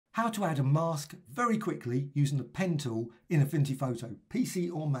How to add a mask very quickly using the pen tool in Affinity Photo,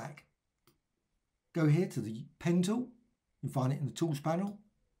 PC or Mac. Go here to the pen tool, you find it in the tools panel.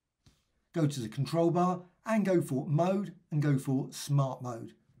 Go to the control bar and go for mode and go for smart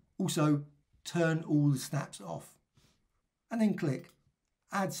mode. Also turn all the snaps off. And then click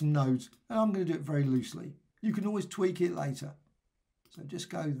add some nodes, and I'm going to do it very loosely. You can always tweak it later. So just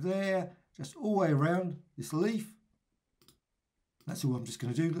go there, just all the way around this leaf. That's all I'm just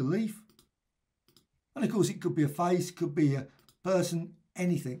going to do, the leaf. And of course it could be a face, it could be a person,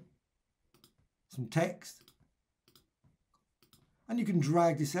 anything. Some text. And you can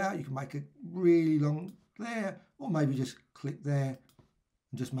drag this out, you can make it really long there, or maybe just click there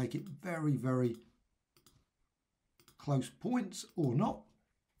and just make it very, very close points or not.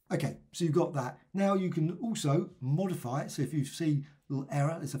 Okay, so you've got that. Now you can also modify it. So if you see a little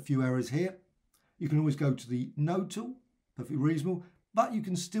error, there's a few errors here. You can always go to the node tool, perfectly reasonable, but you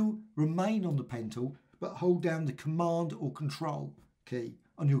can still remain on the pen tool, but hold down the command or control key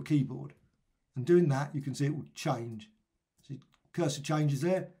on your keyboard. And doing that, you can see it will change. So cursor changes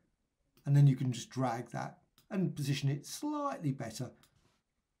there, and then you can just drag that and position it slightly better.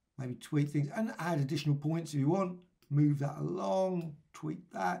 Maybe tweak things and add additional points if you want. Move that along, tweak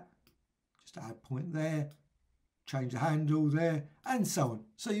that, just add a point there, change the handle there, and so on.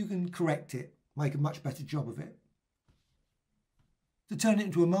 So you can correct it, make a much better job of it. To turn it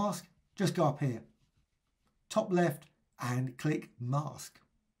into a mask, just go up here, top left, and click mask.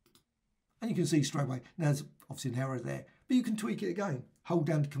 And you can see straight away, now there's obviously an error there, but you can tweak it again. Hold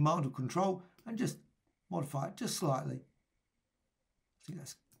down the command or control and just modify it just slightly. I think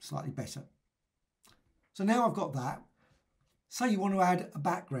that's slightly better. So now I've got that. Say you want to add a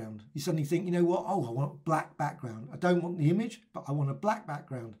background. You suddenly think, you know what? Oh, I want a black background. I don't want the image, but I want a black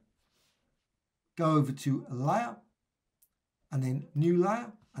background. Go over to layer and then new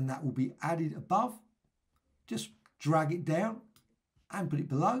layer, and that will be added above. Just drag it down and put it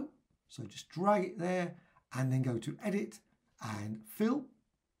below. So just drag it there and then go to edit and fill.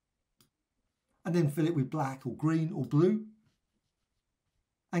 And then fill it with black or green or blue.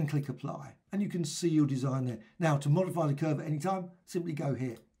 And click apply, and you can see your design there. Now to modify the curve at any time, simply go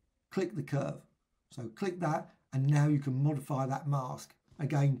here, click the curve. So click that, and now you can modify that mask.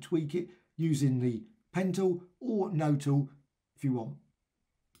 Again, tweak it using the pen tool or node tool if you want.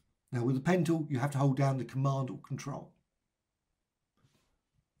 Now with the pen tool, you have to hold down the command or control.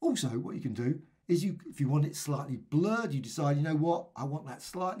 Also, what you can do is if you want it slightly blurred, you decide, you know what, I want that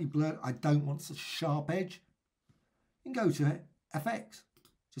slightly blurred, I don't want a sharp edge. You can go to FX.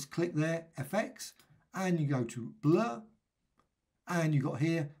 Just click there, FX, and you go to blur, and you got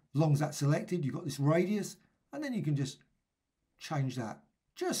here, as long as that's selected, you've got this radius, and then you can just change that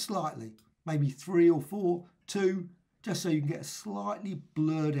just slightly, maybe 3 or 4, 2, just so you can get a slightly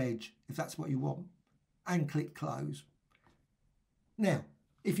blurred edge if that's what you want, and click close. Now,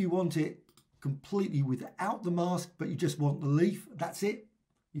 if you want it completely without the mask, but you just want the leaf, that's it.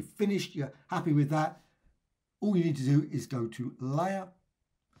 You've finished, you're happy with that. All you need to do is go to layer,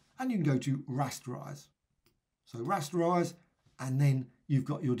 and you can go to Rasterize. So Rasterize, and then you've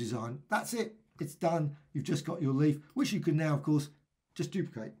got your design. That's it, it's done. You've just got your leaf, which you can now, of course, just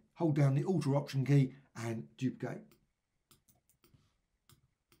duplicate. Hold down the Alt or Option key and duplicate.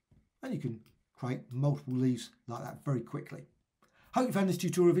 And you can create multiple leaves like that very quickly. Hope you found this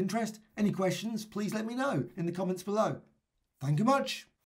tutorial of interest. Any questions, please let me know in the comments below. Thank you much.